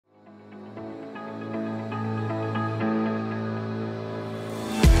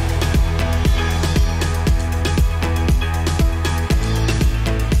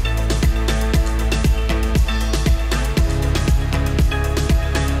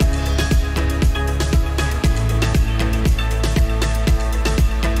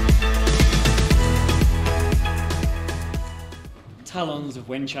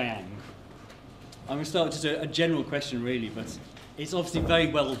Weng-Chiang. I'm going to start with just a general question, really, but it's obviously very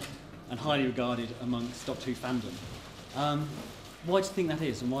well and highly regarded amongst Doctor Who fandom. Why do you think that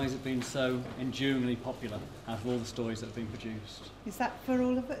is, and why has it been so enduringly popular out of all the stories that have been produced? Is that for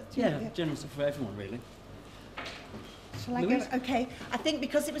all of it? Yeah, general stuff for everyone, really. Shall I go? Okay, I think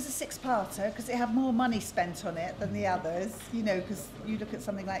because it was a six-parter, because it had more money spent on it than the others, you know, because you look at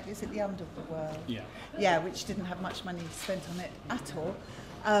something like this at the Underworld. Yeah. Yeah, which didn't have much money spent on it at all.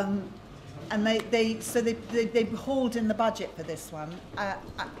 And they hauled in the budget for this one.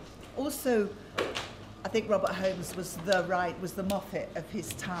 Also, I think Robert Holmes was the Moffat of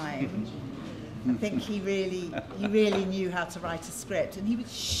his time. I think he really knew how to write a script, and he would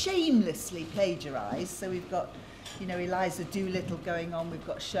shamelessly plagiarise. So we've got, you know, Eliza Doolittle going on, we've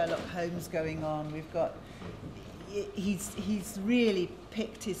got Sherlock Holmes going on, we've got. He's really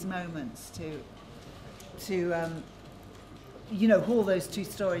picked his moments to you know, haul those two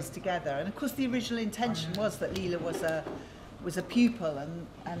stories together. And of course, the original intention was that Leela was a pupil,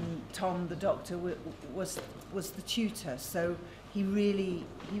 and Tom, the Doctor, was the tutor. So he really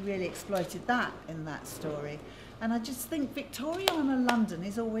exploited that in that story. And I just think Victoriana London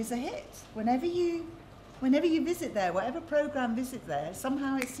is always a hit. Whenever you visit there, whatever programme visit there,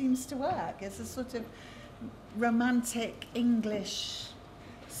 somehow it seems to work. It's a sort of romantic English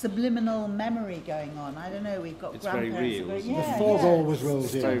subliminal memory going on. I don't know, we've got it's grandparents. Very real. Yeah, the fog always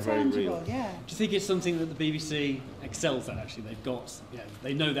rolls in. Very real. Yeah. Do you think it's something that the BBC excels at, actually? They've got,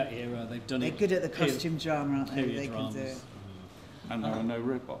 they know that era, they've done They're it. They're good at the costume drama, aren't they? They dramas. can do it. And there are no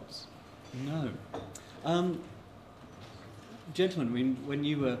robots. No. Gentlemen, I mean, when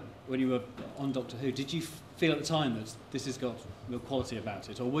you were on Doctor Who, did you feel at the time that this has got real quality about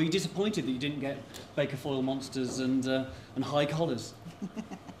it, or were you disappointed that you didn't get Baker foil monsters and high collars?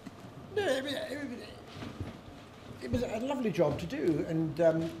 No, it was a lovely job to do, and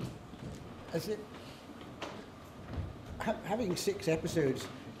having 6 episodes,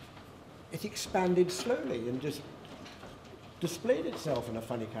 it expanded slowly and just displayed itself in a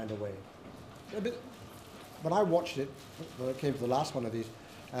funny kind of way. But when I watched it, when I came to the last one of these,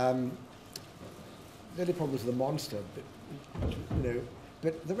 the only problem was the monster, but you know,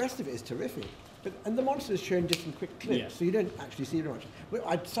 but the rest of it is terrific. And the monster is shown just in quick clips, so you don't actually see it much.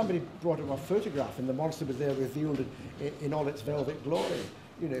 Somebody brought up a photograph, and the monster was there revealed in all its velvet glory,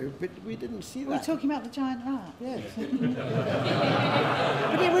 you know, but we didn't see that. We're talking about the giant rat. Yes.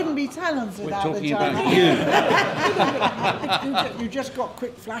 But it wouldn't be Talons without the giant rat. We're talking about you. You just got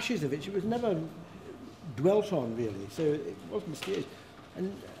quick flashes of it. It was never dwelt on, really, so it was mysterious.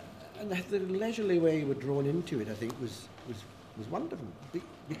 And the leisurely way you were drawn into it, I think, was wonderful,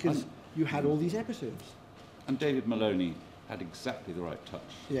 because you had all these episodes. And David Maloney had exactly the right touch.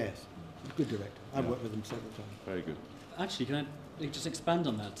 Yes, good director. I've worked with him several times. Very good. Actually, can I just expand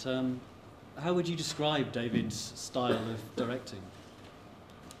on that? How would you describe David's style of directing?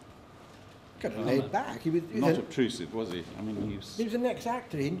 Kind of laid back. He was not obtrusive, was he? I mean, he was an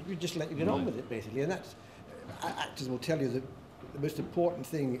ex-actor. He would just let you get on with it, basically. And that's actors will tell you that the most important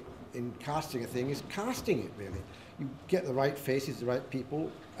thing in casting a thing is casting it, really. You get the right faces, the right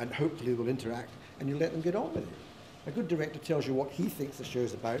people, and hopefully they'll interact, and you let them get on with it. A good director tells you what he thinks the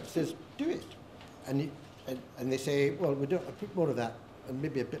show's about, says, do it. And they say, well, we don't put more of that, and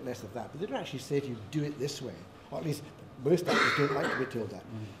maybe a bit less of that. But they don't actually say to you, do it this way. Or at least most actors don't like to be told that.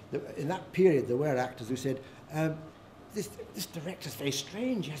 In that period, there were actors who said, this director's very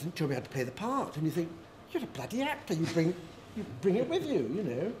strange, he hasn't told me how to play the part. And you think, you're a bloody actor, you bring it with you, you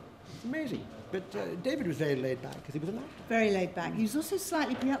know. It's amazing. But David was very laid back because he was an actor. Very laid back. He was also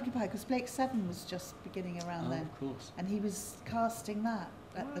slightly preoccupied because Blake 7 was just beginning around then. Of course. And he was casting that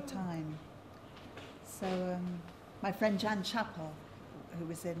at the time. So my friend Jan Chappell, who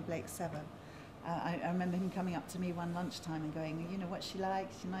was in Blake 7, I remember him coming up to me one lunchtime and going, you know, what's she like?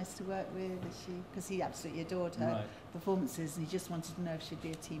 Is she nice to work with? Is she? Because he absolutely adored her performances, and he just wanted to know if she'd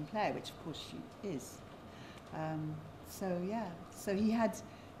be a team player, which of course she is. So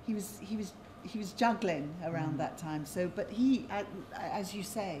he was juggling around that time. So, but he, as you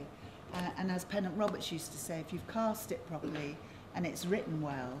say, and as Pennant Roberts used to say, if you've cast it properly and it's written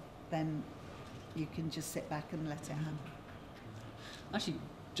well, then you can just sit back and let it happen. Actually,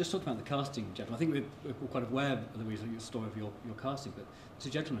 just talking about the casting, gentlemen, I think we're quite aware of the story of your casting, but there's a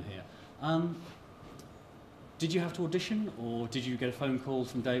gentleman here. Did you have to audition, or did you get a phone call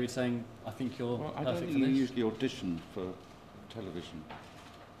from David saying, I think you're perfect for this? I don't think you usually audition for television.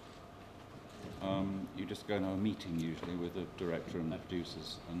 You just go and have a meeting usually with the director and the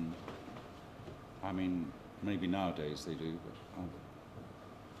producers, and I mean, maybe nowadays they do, but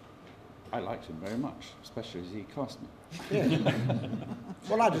I liked him very much, especially as he cast me. Yeah.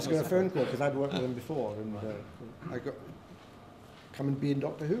 Well, I just got a phone call because I'd worked with him before, and I got come and be in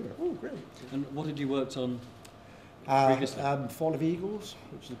Doctor Who. Oh, great! And what had you worked on previously? Fall of Eagles,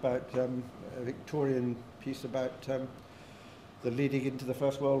 which is about a Victorian piece about the leading into the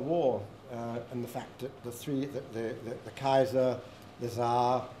First World War, and the fact that the Kaiser, the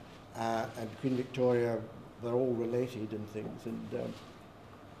Tsar, and Queen Victoria, they're all related and things. And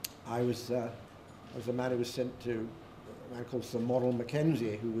I was a man who was sent to a man called Sir Morrell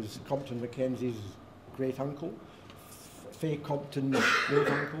Mackenzie, who was Compton Mackenzie's great uncle, Faye Compton's great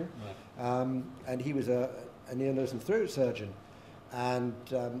uncle, and he was an ear, nose and throat surgeon, and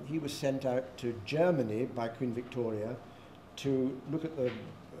he was sent out to Germany by Queen Victoria to look at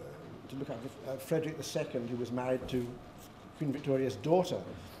Frederick II, who was married to Queen Victoria's daughter,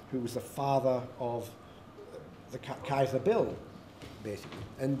 who was the father of the Kaiser Bill, basically.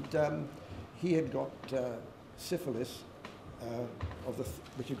 And he had got syphilis,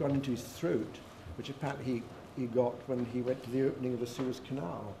 which had gone into his throat, which apparently he got when he went to the opening of the Suez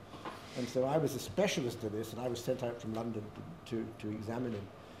Canal. And so I was a specialist in this, and I was sent out from London to examine him.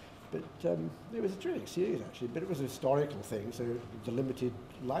 But it was a terrific series, actually, but it was a historical thing, so the limited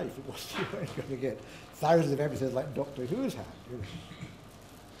life, it was, you weren't going to get thousands of episodes like Doctor Who's had. You know.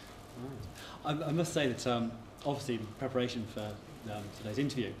 Right. I must say that obviously in preparation for today's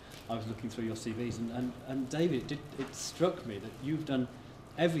interview, I was looking through your CVs, and David, it struck me that you've done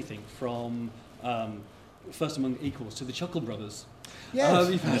everything from First Among Equals to the Chuckle Brothers. Yes.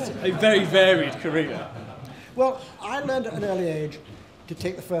 You've had a very varied career. Well, I learned at an early age to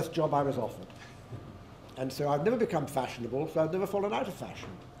take the first job I was offered. And so I've never become fashionable, so I've never fallen out of fashion.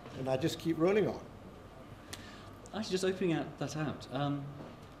 And I just keep rolling on. Actually, just opening that out,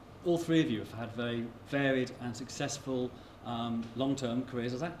 all three of you have had very varied and successful long-term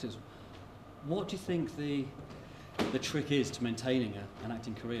careers as actors. What do you think the trick is to maintaining an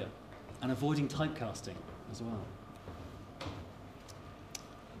acting career and avoiding typecasting as well?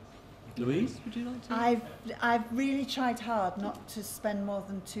 Louise, would you like to? I've really tried hard not to spend more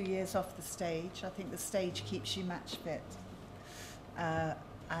than 2 years off the stage. I think the stage keeps you match fit,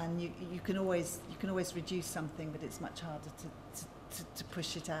 and you can always reduce something, but it's much harder to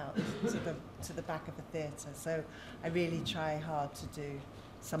push it out to the back of a theatre. So I really try hard to do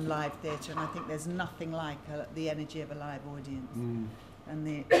some live theatre, and I think there's nothing like the energy of a live audience and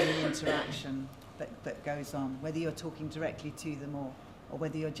the interaction that goes on, whether you're talking directly to them or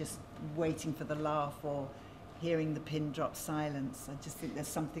whether you're just waiting for the laugh or hearing the pin drop silence. I just think there's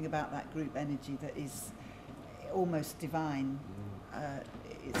something about that group energy that is almost divine.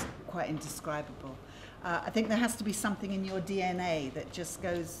 It's quite indescribable. I think there has to be something in your DNA that just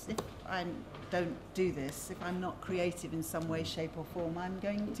goes, if I don't do this, if I'm not creative in some way, shape or form, I'm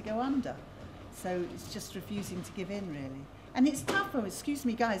going to go under. So it's just refusing to give in, really. And it's tougher, excuse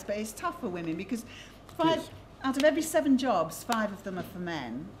me guys, but it's tough for women because out of every 7 jobs, 5 of them are for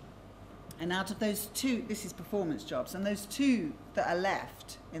men. And out of those 2, this is performance jobs, and those 2 that are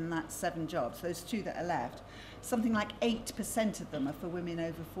left in that 7 jobs, those 2 that are left, something like 8% of them are for women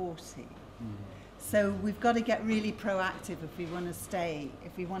over 40. So we've got to get really proactive if we want to stay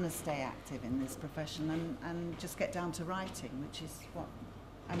active in this profession and just get down to writing, which is what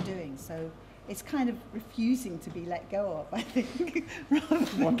I'm doing. So it's kind of refusing to be let go of, I think, rather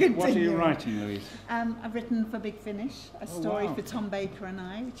than What are you writing, Louise? I've written for Big Finish, a story for Tom Baker and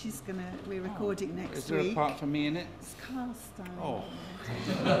I, which is we're recording next week. Is there a part for me in it? It's cast iron. Oh.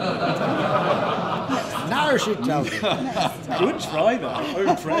 Now she tells me. Good try there. I'm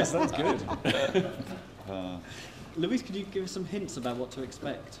impressed, that's good. Louise, could you give us some hints about what to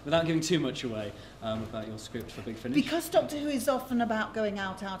expect, without giving too much away about your script for Big Finish? Because Doctor Who is often about going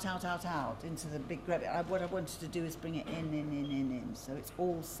out into the big great. What I wanted to do is bring it in. So it's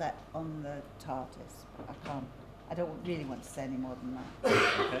all set on the TARDIS. I don't really want to say any more than that.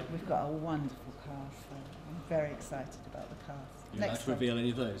 Okay. We've got a wonderful cast. So I'm very excited about the cast. You're allowed to reveal any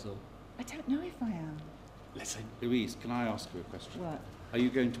of those? Or? I don't know if I am. Let's see. Louise, can I ask you a question? What? Are you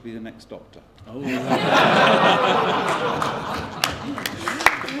going to be the next Doctor? Oh.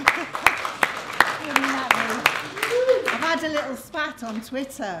 I've had a little spat on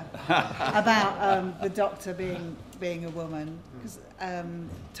Twitter about the Doctor being a woman, because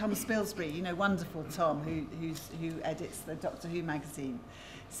Tom Spilsbury, wonderful Tom, who edits the Doctor Who magazine,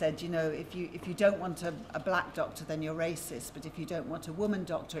 said, if you don't want a black doctor, then you're racist, but if you don't want a woman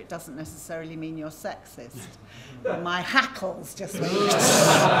doctor, it doesn't necessarily mean you're sexist. And my hackles just went.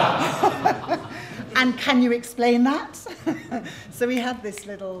 And can you explain that? So we had this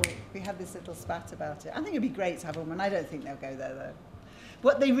little spat about it. I think it'd be great to have a woman. I don't think they'll go there though.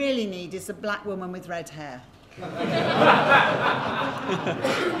 What they really need is a black woman with red hair.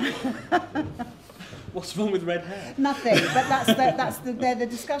 What's wrong with red hair? Nothing, but they're the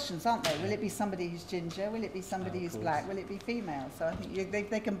discussions, aren't they? Will it be somebody who's ginger? Will it be somebody who's black? Will it be female? So I think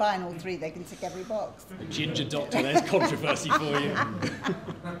they combine all three. They can tick every box. A ginger doctor, there's controversy for you.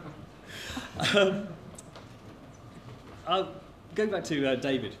 I'll go back to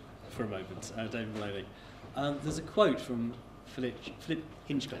David for a moment, David Maloney. There's a quote from Philip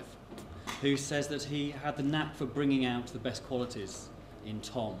Hinchcliffe, who says that he had the knack for bringing out the best qualities in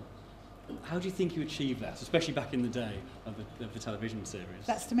Tom. How do you think you achieved that, especially back in the day of the television series?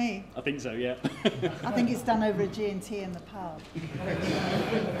 That's to me. I think so, yeah. I think it's done over a G&T in the pub.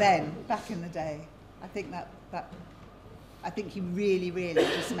 Then, back in the day, I think I think you really, really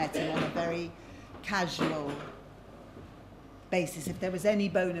just met him on a very casual basis. If there was any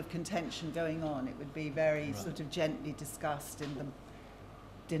bone of contention going on, it would be very sort of gently discussed in the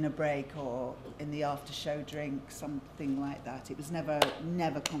dinner break or in the after show drink, something like that. It was never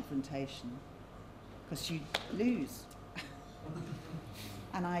confrontation, because you'd lose.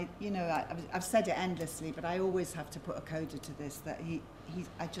 And I've said it endlessly, but I always have to put a coda to this, that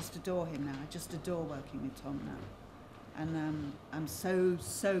I just adore him now. I just adore working with Tom now. And I'm so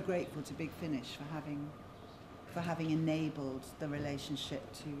grateful to Big Finish for having enabled the relationship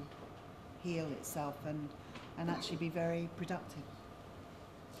to heal itself and actually be very productive.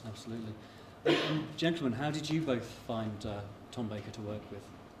 Absolutely. Gentlemen, how did you both find Tom Baker to work with?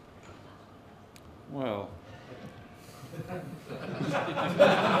 Well,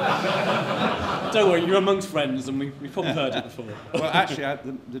 don't worry, you're amongst friends, and we've probably heard it before. well, actually,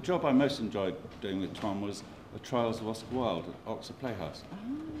 the job I most enjoyed doing with Tom was the Trials of Oscar Wilde at Oxford Playhouse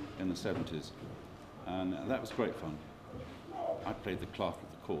in the 70s, and that was great fun. I played the clerk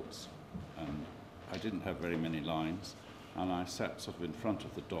of the courts, and I didn't have very many lines. And I sat sort of in front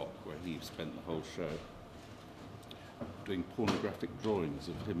of the dock where he spent the whole show doing pornographic drawings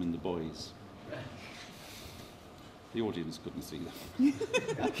of him and the boys. The audience couldn't see them.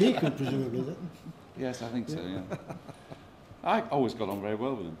 He could presumably, didn't he? Yes, I think so, yeah. I always got on very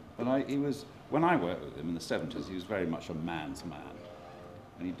well with him. But when I worked with him in the 70s, he was very much a man's man.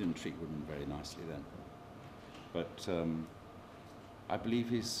 And he didn't treat women very nicely then. But I believe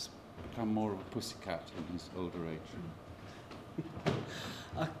he's become more of a pussycat in his older age.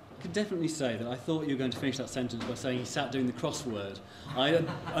 I could definitely say that I thought you were going to finish that sentence by saying he sat doing the crossword. I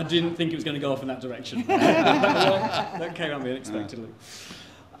didn't think it was going to go off in that direction. That came at me unexpectedly.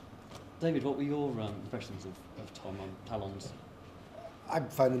 David, what were your impressions of Tom on Talons? I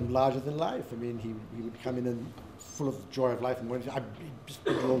found him larger than life. I mean, he would come in and full of the joy of life, and I just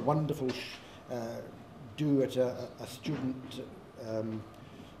did a wonderful do at a student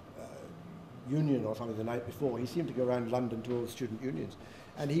union or something the night before. He seemed to go around London to all the student unions,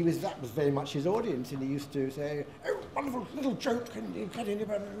 and that was very much his audience, and he used to say, "Oh, wonderful little joke, and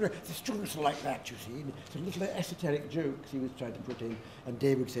the students are like that, you see." And some little esoteric jokes he was trying to put in, and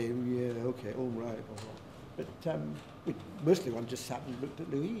Dave would say, "Oh, yeah, okay, all right." But mostly one just sat and looked at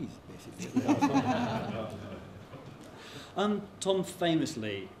Louise, basically. Tom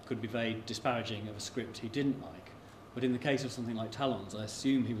famously could be very disparaging of a script he didn't like, but in the case of something like Talons, I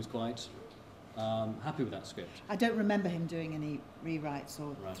assume he was quite happy with that script. I don't remember him doing any rewrites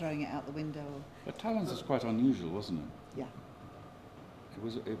or throwing it out the window. But Talons was quite unusual, wasn't it? Yeah.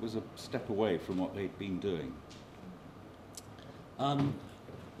 It was a step away from what they'd been doing. And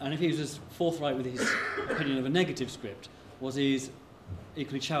if he was as forthright with his opinion of a negative script, was he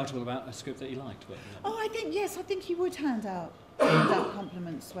equally charitable about a script that he liked? Oh, I think he would hand out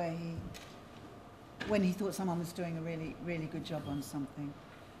compliments when he thought someone was doing a really, really good job on something.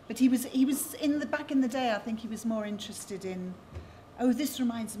 But he was back in the day, I think he was more interested in, oh, this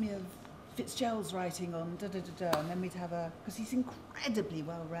reminds me of Fitzgerald's writing on da-da-da-da, and then we'd have because he's incredibly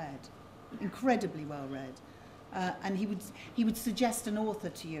well read. And he would suggest an author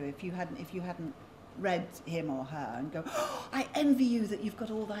to you if you hadn't read him or her, and go, oh, I envy you that you've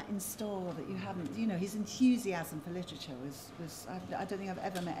got all that in store that you haven't. You know, his enthusiasm for literature was I don't think I've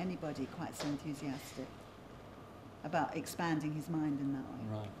ever met anybody quite so enthusiastic about expanding his mind in that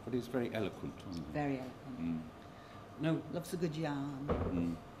way. Right, but he's very eloquent, wasn't he? Very eloquent. Mm. No, loves a good yarn.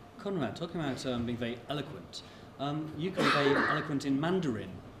 Mm. Conrad, talking about being very eloquent, you can be very eloquent in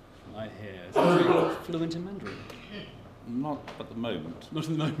Mandarin, I hear. Are you fluent in Mandarin? Not at the moment. Not at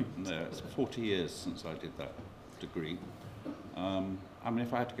the moment? No, it's 40 years since I did that degree. I mean,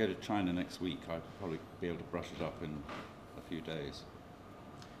 if I had to go to China next week, I'd probably be able to brush it up in a few days.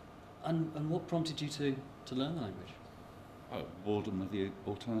 And what prompted you to learn the language? I bored them with the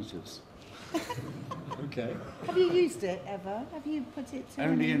alternatives. Okay. Have you used it ever? Have you put it to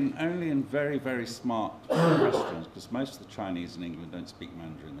Only in very, very smart restaurants, because most of the Chinese in England don't speak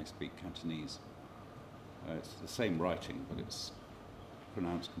Mandarin, they speak Cantonese. It's the same writing, but it's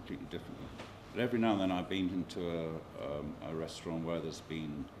pronounced completely differently. But every now and then I've been into a restaurant where there's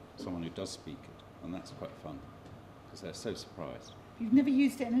been someone who does speak it, and that's quite fun, because they're so surprised. You've never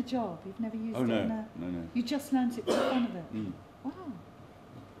used it in a job? You've never used it in a... No. You just learnt it for the fun of it? Mm. Wow.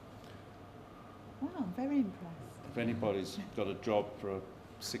 Wow, I'm very impressed. If anybody's got a job for a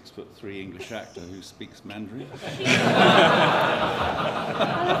 6'3" English actor who speaks Mandarin. I'll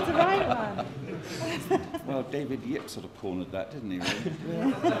have to write one. Well, David Yip sort of cornered that, didn't he,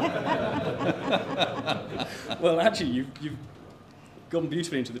 really? Well, actually, you've gone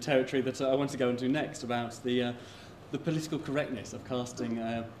beautifully into the territory that I want to go into next, about the political correctness of casting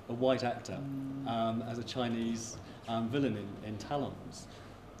a white actor as a Chinese villain in Talons.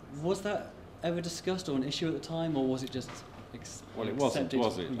 Was that ever discussed or an issue at the time, or was it just well, it wasn't,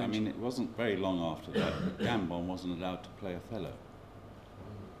 was it? Convention? I mean, it wasn't very long after that Gambon wasn't allowed to play Othello.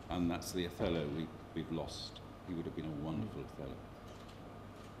 And that's the Othello we've lost. He would have been a wonderful Othello.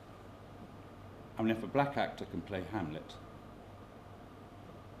 I mean, if a black actor can play Hamlet,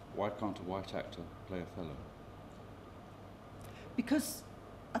 why can't a white actor play Othello? Because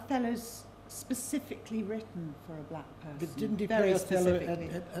Othello's specifically written for a black person. But didn't he Very play Othello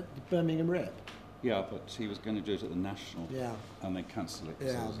specifically. at the Birmingham Rep? Yeah, but he was going to do it at the National, and they cancelled it, so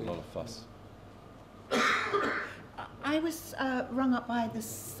there was a lot of fuss. I was rung up by the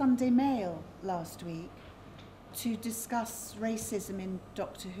Sunday Mail last week to discuss racism in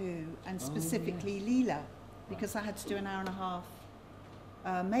Doctor Who, and specifically Leela, because I had to do an hour and a half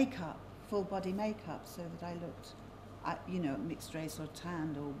makeup, full body makeup, so that I looked, mixed race or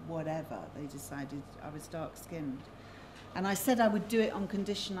tanned or whatever. They decided I was dark skinned. And I said I would do it on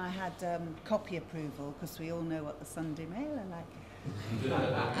condition I had copy approval, because we all know what the Sunday Mail are like.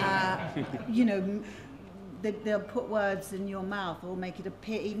 They'll put words in your mouth or make it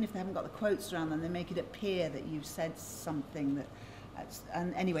appear, even if they haven't got the quotes around them, they make it appear that you've said something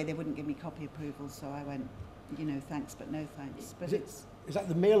and anyway, they wouldn't give me copy approval, so I went, thanks but no thanks. But is that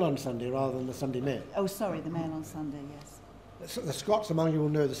the Mail on Sunday rather than the Sunday Mail? Oh, sorry, the Mail on Sunday, yes. The Scots among you will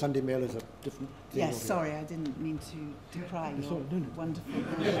know the Sunday Mail is a different thing. Yes, sorry, I didn't mean to decry your wonderful.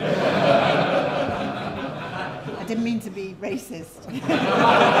 I didn't mean to be racist.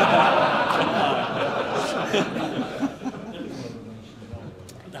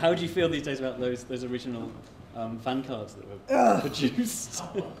 How do you feel these days about those original fan cards that were produced?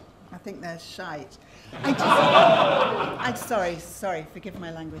 I think they're shite. Sorry, forgive my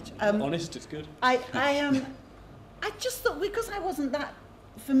language. Honest, it's good. I just thought, because I wasn't that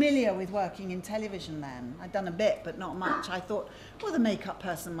familiar with working in television then, I'd done a bit but not much, I thought, well, the makeup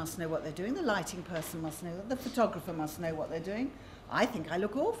person must know what they're doing, the lighting person must know, the photographer must know what they're doing. I think I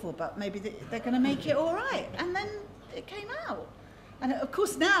look awful, but maybe they're going to make it all right. And then it came out. And of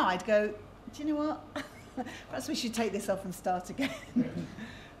course now I'd go, do you know what? Perhaps we should take this off and start again.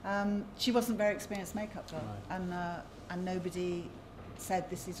 She wasn't very experienced makeup girl, right. And nobody said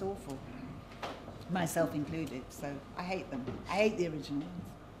this is awful. Myself included, so I hate them. I hate the original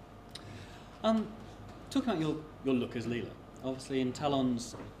ones. Talking about your look as Leela, obviously in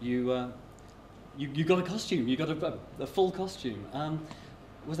Talons you got a costume, you got a full costume.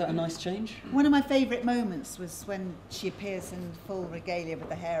 Was that a nice change? One of my favourite moments was when she appears in full regalia with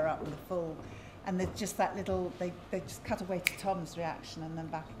the hair up and the full, and there's just that little, they just cut away to Tom's reaction and then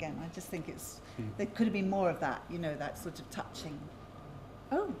back again. I just think there could have been more of that, that sort of touching.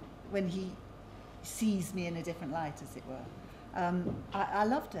 Oh, when he sees me in a different light, as it were. I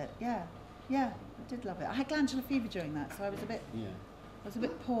loved it. Yeah, I did love it. I had glandular fever during that, so I was a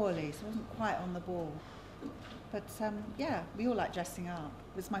bit poorly, so I wasn't quite on the ball. But we all like dressing up.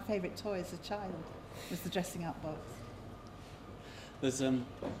 It was my favourite toy as a child, was the dressing up box. There's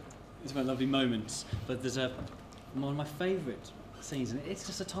it's about lovely moments, but there's one of my favourite scenes, and it's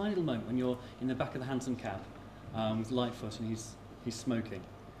just a tiny little moment when you're in the back of the hansom cab with Lightfoot and he's smoking.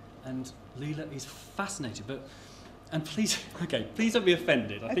 And Leela is fascinated, and please don't be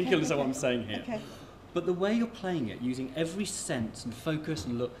offended. I think you'll understand what I'm saying here. Okay. But the way you're playing it, using every sense and focus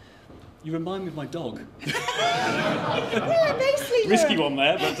and look, you remind me of my dog. Well, I base Leela. Risky one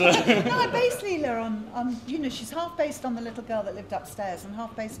there, but... No, I base Leela on, she's half based on the little girl that lived upstairs and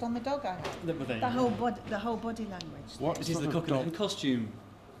half based on the dog I had. The whole body language. What it is the costume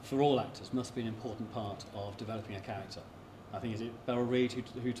for all actors must be an important part of developing a character. I think, is it Beryl Reid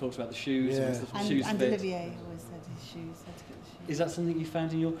who talks about the shoes? Yeah. The shoes and fit? Olivier always said his shoes, had to get the shoes. Is that something you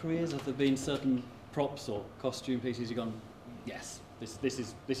found in your careers? Have there been certain props or costume pieces you've gone, yes, this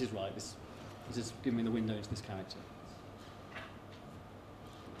is right. This is giving me the window into this character.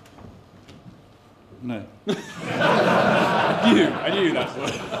 No. I knew that.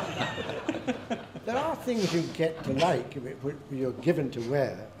 There are things you get to like, you're given to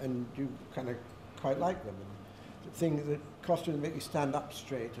wear, and you kind of quite like them. And things that costumes make you stand up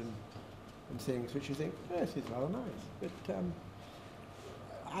straight and things which you think, yes, it's rather nice. But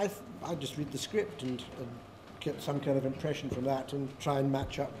I just read the script and get some kind of impression from that and try and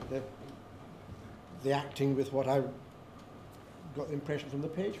match up the acting with what I got the impression from the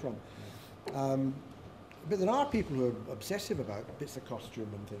page from. But there are people who are obsessive about bits of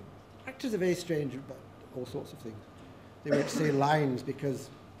costume and things. Actors are very strange about all sorts of things. They won't say lines because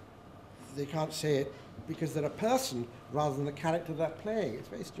they can't say it because they're a person rather than the character they're playing. It's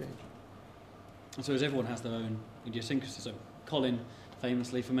very strange. And so as everyone has their own idiosyncrasies. So Colin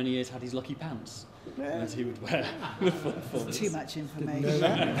famously for many years had his lucky pants that he would wear before performance. Too much information. Didn't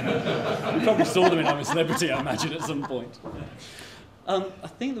know that. You probably saw them in I'm a Celebrity, I imagine, at some point. I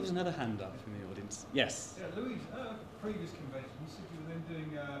think there was another hand up from the audience. Yes? Yeah, Louise, at a previous convention, you said you were then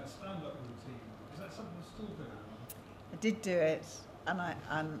doing a stand-up routine. Is that something you're still doing? I did do it, and I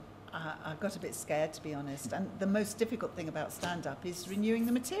got a bit scared, to be honest. And the most difficult thing about stand-up is renewing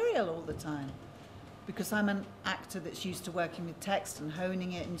the material all the time. Because I'm an actor that's used to working with text and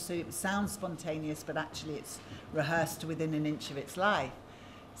honing it, and so it sounds spontaneous, but actually it's rehearsed to within an inch of its life.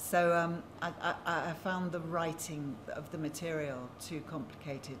 So I found the writing of the material too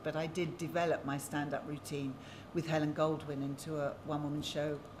complicated, but I did develop my stand-up routine with Helen Goldwyn into a one-woman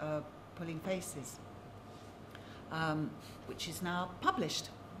show, Pulling Faces, which is now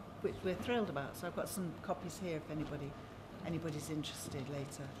published, which we're thrilled about. So I've got some copies here if anybody's interested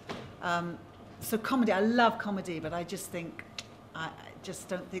later. So comedy, I love comedy, but I just don't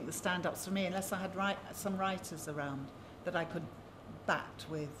think the stand-up's for me unless I had some writers around that I could bat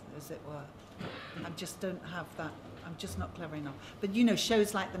with, as it were. I just don't have that. I'm just not clever enough. But you know,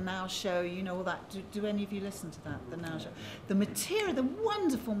 shows like the Now Show, you know, all that. Do any of you listen to that? The Now Show, the material, the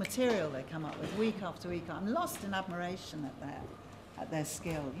wonderful material they come up with week after week. I'm lost in admiration at their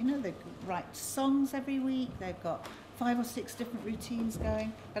skill. You know, they write songs every week. They've got 5 or 6 different routines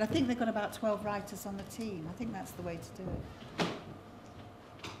going. But I think they've got about 12 writers on the team. I think that's the way to do it.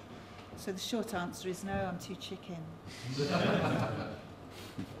 So the short answer is no, I'm too chicken.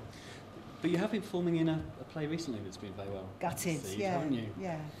 But you have been performing in a play recently that's been very well Gutted, received, yeah, haven't you?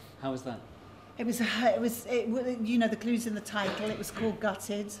 yeah. How was that? It was, you know, the clue's in the title. It was called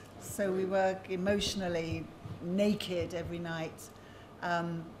Gutted. So we were emotionally naked every night.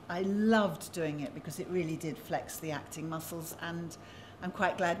 I loved doing it because it really did flex the acting muscles, and I'm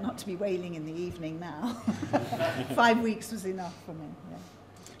quite glad not to be wailing in the evening now. 5 weeks was enough for me. Yeah.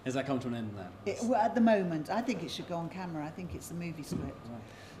 Has that come to an end now? Well, at the moment, I think it should go on camera. I think it's a movie script.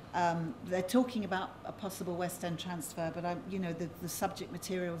 Right. They're talking about a possible West End transfer, but you know, the subject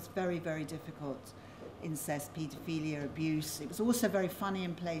material is very, very difficult. Incest, paedophilia, abuse. It was also very funny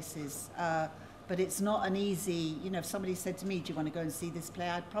in places, but it's not an easy, you know, if somebody said to me, do you want to go and see this play?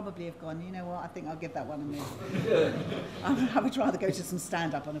 I'd probably have gone, you know what, I think I'll give that one a miss. I would rather go to some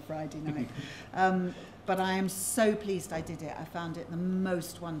stand-up on a Friday night. But I am so pleased I did it. I found it the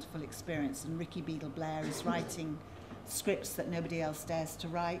most wonderful experience, and Ricky Beadle-Blair is writing scripts that nobody else dares to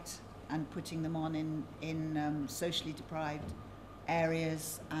write and putting them on in socially deprived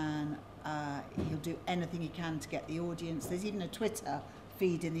areas, and he'll do anything he can to get the audience. There's even a Twitter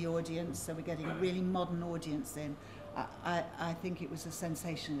feed in the audience, so we're getting a really modern audience in. I think it was a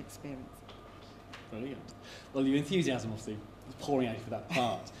sensational experience. Brilliant. Well, your enthusiasm obviously is pouring out for that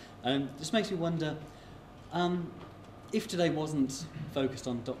part. Just makes me wonder, if today wasn't focused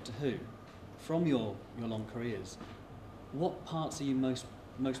on Doctor Who, from your long careers, what parts are you most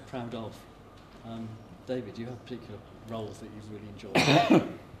proud of? David, do you have particular roles that you've really enjoyed?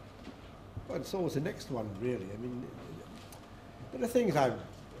 Well, it's always the next one, really. I mean, but the things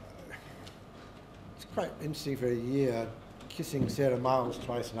it's quite interesting for a year, kissing Sarah Miles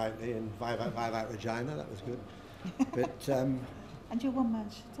twice nightly in Vivat Regina, that was good. But and your one-man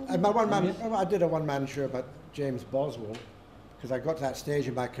show? I did a one-man show about James Boswell, because I got to that stage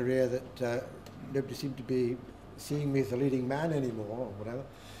in my career that nobody seemed to be seeing me as the leading man anymore, or whatever.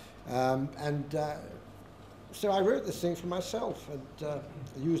 So I wrote this thing for myself, and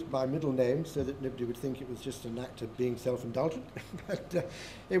used my middle name so that nobody would think it was just an actor being self-indulgent. But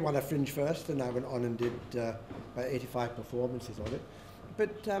it won a Fringe first, and I went on and did about 85 performances on it.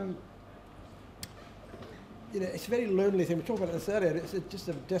 But you know, it's a very lonely thing. We talked about this earlier. It's just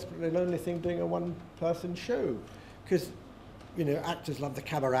a desperately lonely thing doing a one-person show, because you know, actors love the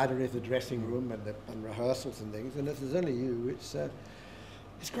camaraderie of the dressing room and rehearsals and things, and if there's only you, it's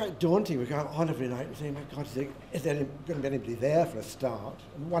quite daunting. We go on every night and say, my God, is there going to be anybody there for a start?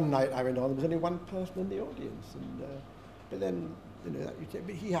 And one night I went on, there was only one person in the audience, and but then, you know,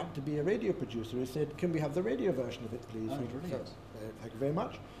 but he happened to be a radio producer who said, can we have the radio version of it, please? Oh, brilliant. So, thank you very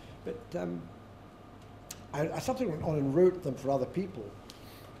much. But I something went on and wrote them for other people,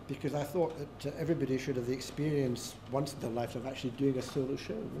 because I thought that everybody should have the experience once in their life of actually doing a solo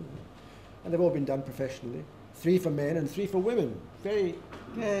show. And they've all been done professionally. 3 for men and 3 for women. Very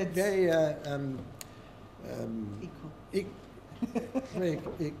good. Very equal. Very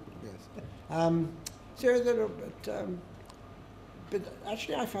yes. But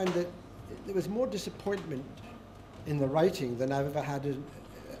actually I find that there was more disappointment in the writing than I've ever had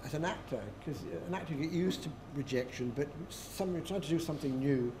as an actor, because an actor get used to rejection, but you're trying to do something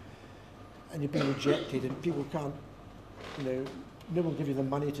new and you've been rejected and people can't, you know, no one will give you the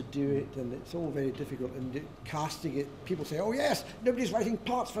money to do it, and it's all very difficult. And casting it, people say, oh yes, nobody's writing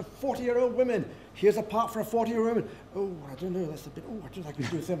parts for 40-year-old women. Here's a part for a 40-year-old woman. Oh, I don't know, that's a bit, oh, I don't think I could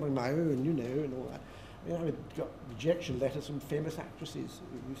do something of my own, you know, and all that. I mean, I've got rejection letters from famous actresses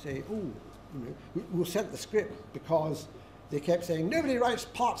who say, oh, you know, who sent the script because they kept saying, nobody writes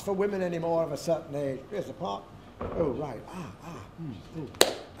parts for women anymore of a certain age. Here's the part. Oh, right,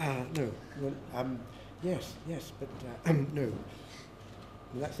 no. Well, yes, but no.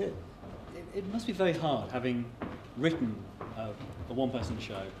 And that's it. It must be very hard, having written a one-person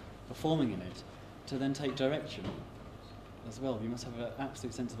show, performing in it, to then take direction as well. You must have an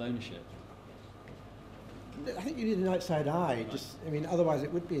absolute sense of ownership. I think you need an outside eye. Just, I mean, otherwise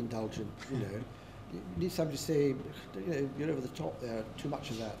it would be indulgent. You know, you need somebody to say, you know, you're over the top there, too much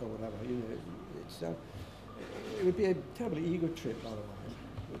of that or whatever. You know, it's it would be a terrible ego trip otherwise.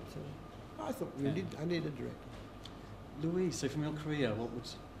 But I thought I needed a director. Louise, so from your career, what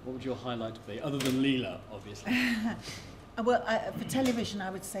would your highlight be, other than Leela, obviously? Well, for television, I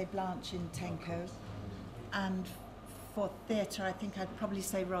would say Blanche in Tenko, and for theatre, I think I'd probably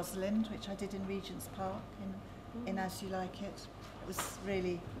say Rosalind, which I did in Regent's Park in As You Like It. It was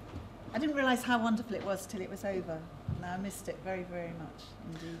really, I didn't realise how wonderful it was till it was over. No, I missed it very, very much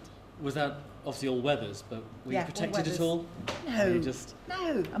indeed. Was that obviously all weathers, but were you protected at all? No,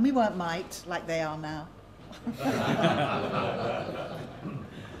 no, and we weren't mic'd like they are now.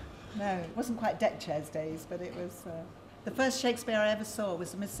 No, it wasn't quite deck chairs days, but it was. The first Shakespeare I ever saw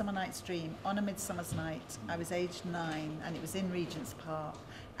was A Midsummer Night's Dream on a Midsummer's Night. I was aged 9, and it was in Regent's Park,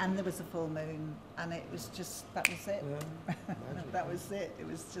 and there was a full moon, and it was just, that was it. Yeah, that was it. It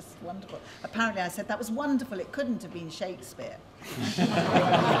was just wonderful. Apparently I said, that was wonderful, it couldn't have been Shakespeare.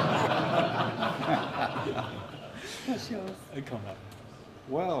 What's yours? Conrad.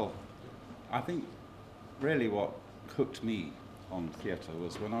 Well, I think really what hooked me on theatre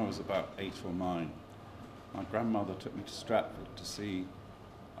was when I was about 8 or 9. My grandmother took me to Stratford to see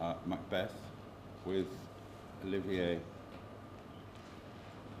Macbeth with Olivier,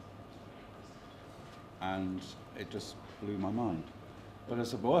 and it just blew my mind. But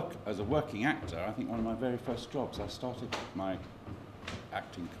as a working actor, I think one of my very first jobs, I started my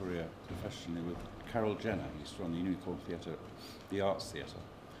acting career professionally with Carol Jenner, who used to run the Unicorn Theatre, the Arts Theatre,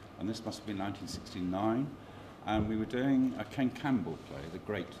 and this must have been 1969, and we were doing a Ken Campbell play, the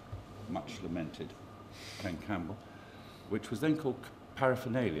great, much lamented Ken Campbell, which was then called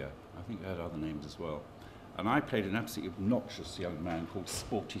Paraphernalia. I think it had other names as well. And I played an absolutely obnoxious young man called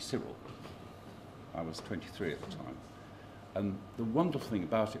Sporty Cyril. I was 23 at the time. And the wonderful thing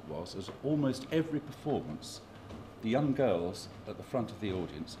about it was, as almost every performance, the young girls at the front of the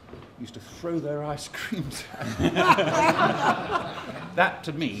audience used to throw their ice creams at me. That,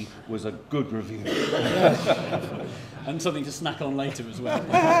 to me, was a good review. And something to snack on later as well.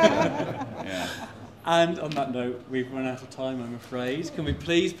 Yeah. And on that note, we've run out of time, I'm afraid. Can we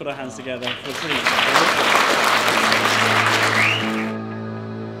please put our hands together for a brilliant